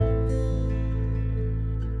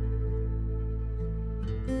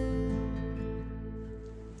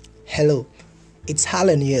Hello, it's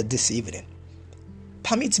Harlan here this evening.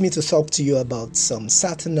 Permit me to talk to you about some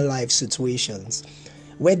certain life situations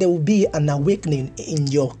where there will be an awakening in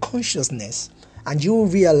your consciousness and you will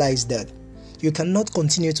realize that you cannot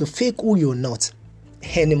continue to fake who you're not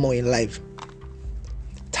anymore in life.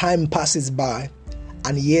 Time passes by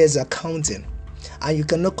and years are counting and you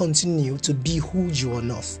cannot continue to be who you are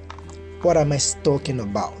not. What am I talking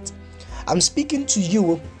about? I'm speaking to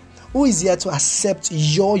you who is here to accept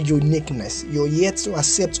your uniqueness. You're here to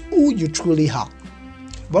accept who you truly are.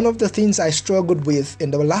 One of the things I struggled with in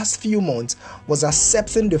the last few months was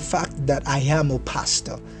accepting the fact that I am a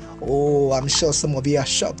pastor. Oh, I'm sure some of you are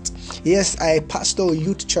shocked. Yes, I pastor a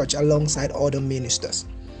youth church alongside other ministers.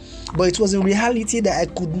 But it was a reality that I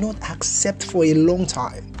could not accept for a long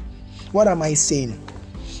time. What am I saying?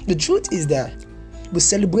 The truth is that we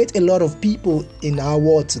celebrate a lot of people in our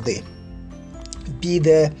world today. Be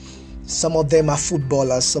there, some of them are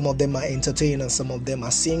footballers, some of them are entertainers, some of them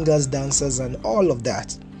are singers, dancers, and all of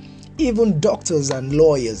that. Even doctors and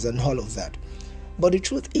lawyers and all of that. But the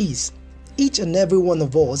truth is, each and every one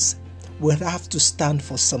of us will have to stand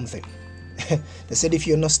for something. They said if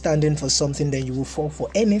you're not standing for something, then you will fall for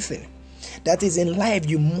anything. That is, in life,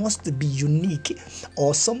 you must be unique,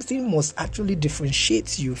 or something must actually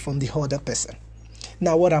differentiate you from the other person.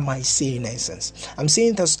 Now, what am I saying in essence? I'm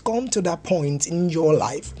saying it has come to that point in your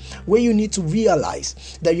life where you need to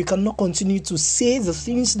realize that you cannot continue to say the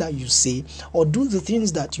things that you say or do the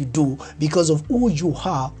things that you do because of who you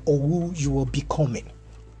are or who you are becoming.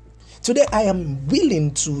 Today, I am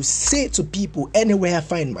willing to say to people anywhere I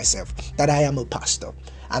find myself that I am a pastor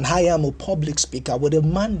and I am a public speaker with a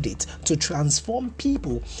mandate to transform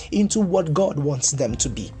people into what God wants them to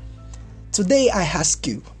be. Today, I ask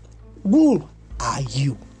you, who are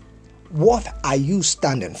you? What are you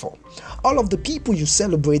standing for? All of the people you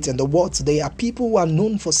celebrate in the world today are people who are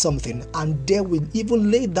known for something and they will even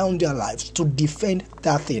lay down their lives to defend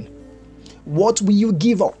that thing. What will you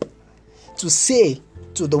give up to say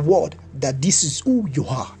to the world that this is who you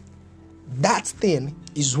are? That thing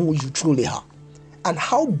is who you truly are. And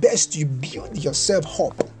how best you build yourself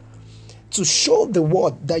up to show the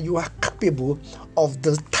world that you are capable of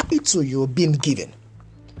the title you're being given.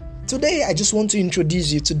 Today, I just want to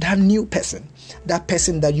introduce you to that new person, that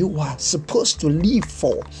person that you are supposed to live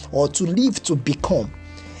for or to live to become.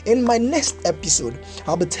 In my next episode,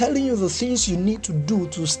 I'll be telling you the things you need to do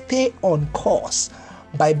to stay on course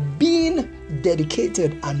by being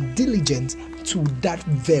dedicated and diligent to that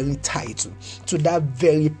very title, to that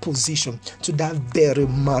very position, to that very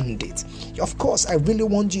mandate. Of course, I really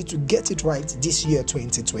want you to get it right this year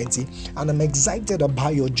 2020, and I'm excited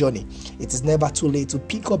about your journey. It is never too late to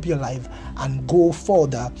pick up your life and go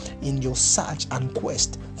further in your search and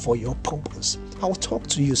quest for your purpose. I'll talk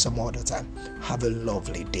to you some other time. Have a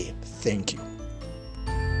lovely day. Thank you.